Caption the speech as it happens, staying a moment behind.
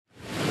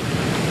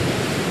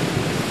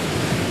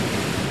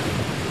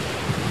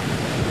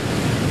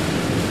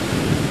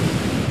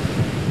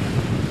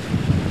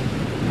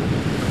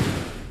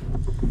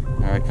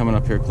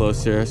coming up here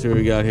close here. Let's see what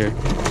we got here.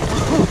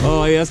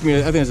 Oh, he asked me.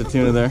 I think there's a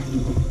tuna there.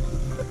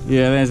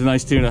 Yeah, there's a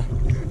nice tuna.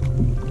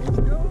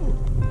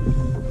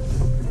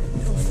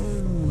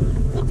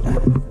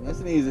 Nice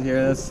and easy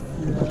here. That's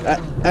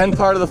end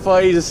part of the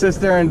fight. He just sits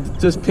there and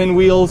just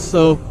pinwheels.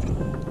 So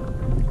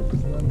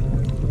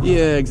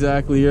yeah,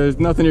 exactly. There's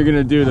nothing you're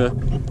gonna do to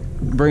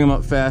bring him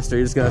up faster.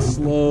 You just gotta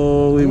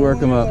slowly work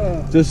him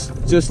up.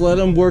 Just let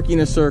him work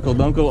in a circle.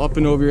 Don't go up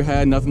and over your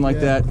head. Nothing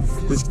like that.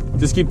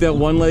 Just keep that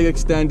one leg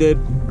extended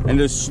and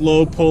just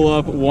slow pull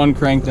up, one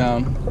crank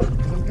down.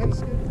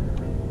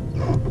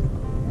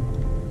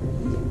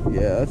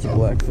 Yeah, that's a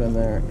blackfin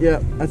there. Yeah,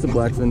 that's a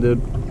blackfin,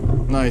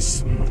 dude.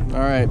 Nice. All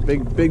right,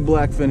 big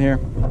blackfin here.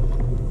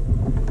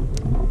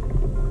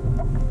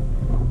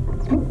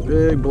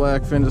 Big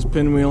blackfin just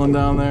pinwheeling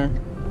down there,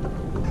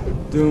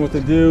 doing what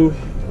they do.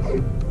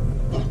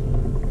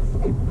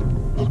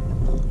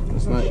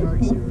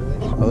 Sharks here,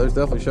 right? Oh, there's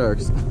definitely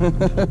sharks.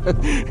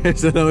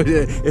 It's an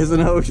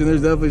ocean.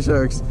 There's definitely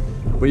sharks.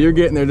 But you're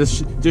getting there.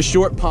 Just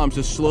short pumps.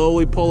 Just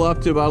slowly pull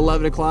up to about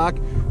 11 o'clock.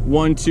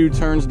 1, 2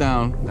 turns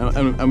down,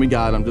 and we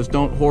got him. Just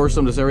don't horse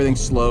him. Just everything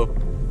slow.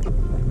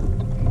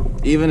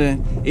 Even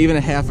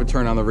a half a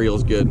turn on the reel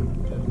is good.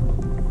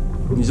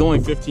 He's only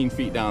 15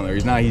 feet down there.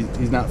 He's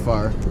not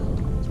far.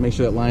 Just make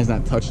sure that line's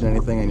not touching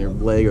anything on your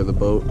leg or the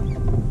boat.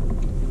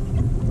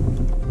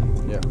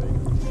 Yeah.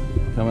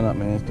 Coming up,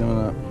 man. It's coming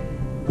up.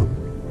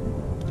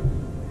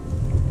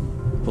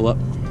 Pull up.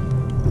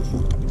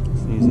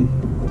 It's easy.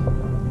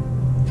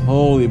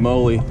 Holy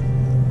moly.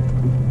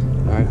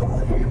 Alright, hold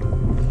on here.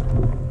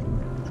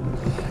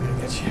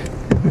 Get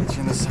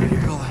you on this side here.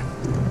 Hold on.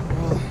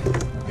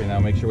 Okay, now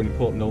make sure when you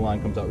pull up, no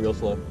line comes out real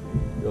slow.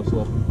 Real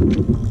slow.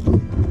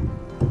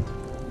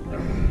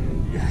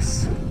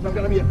 Yes. Not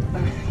gonna be it.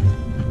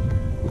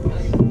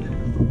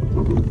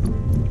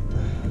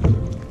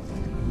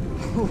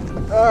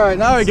 Alright,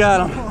 now we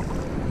got him.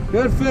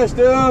 Good fish,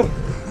 dude.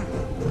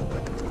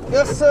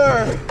 Yes,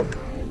 sir.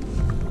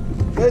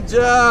 Good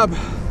job.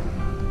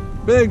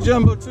 Big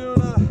jumbo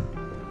tuna.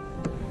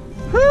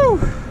 Whew.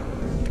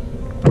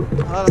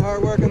 A lot of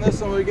hard work on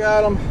this one. We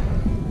got him.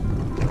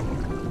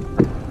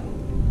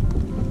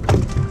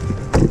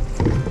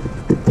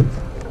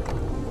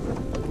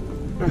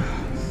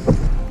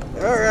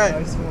 All right.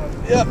 Nice one.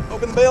 Yep.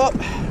 Open the bail up.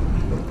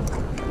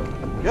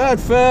 Good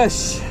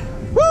fish.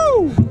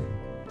 Woo!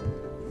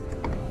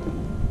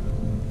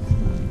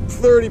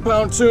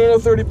 30-pound tuna,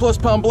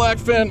 30+ pound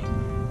blackfin.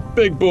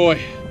 Big boy.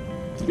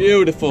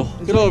 Beautiful.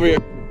 Get over here.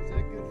 Is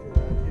that good for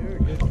around here or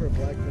good for a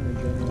blackfin in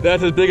general?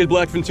 That's as big as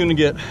blackfin tuna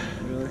get.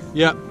 Really?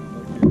 Yep.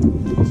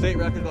 State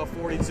record about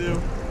 42.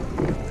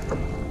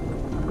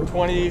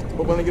 20,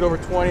 but when they get over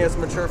 20, that's a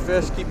mature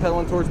fish. Keep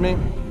pedaling towards me.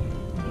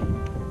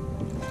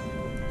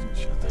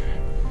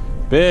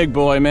 Big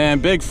boy, man.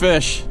 Big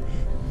fish.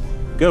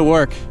 Good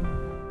work.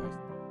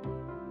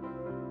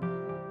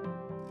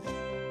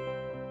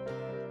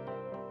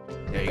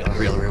 There you go.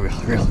 Reel.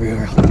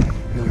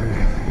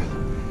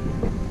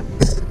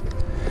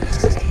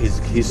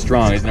 He's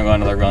strong. He's gonna go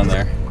on another run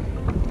there.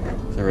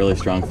 It's a really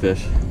strong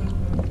fish.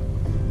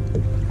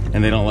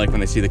 And they don't like when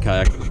they see the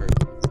kayak for the first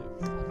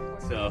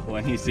time. So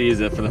when he sees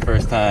it for the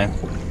first time,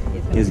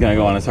 he's gonna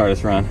go on his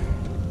hardest run.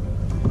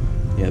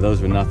 Yeah,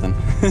 those were nothing.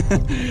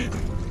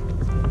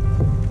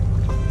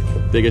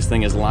 Biggest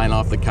thing is line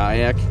off the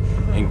kayak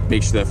and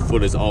make sure that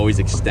foot is always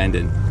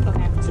extended.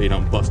 Okay. So you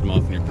don't bust them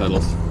off in your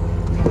pedals.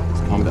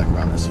 Let's come back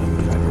around this way.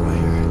 Drive your way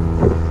here.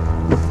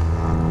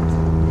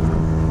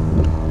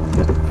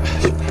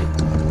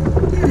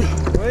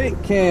 Great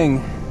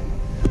king.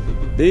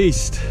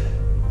 Beast.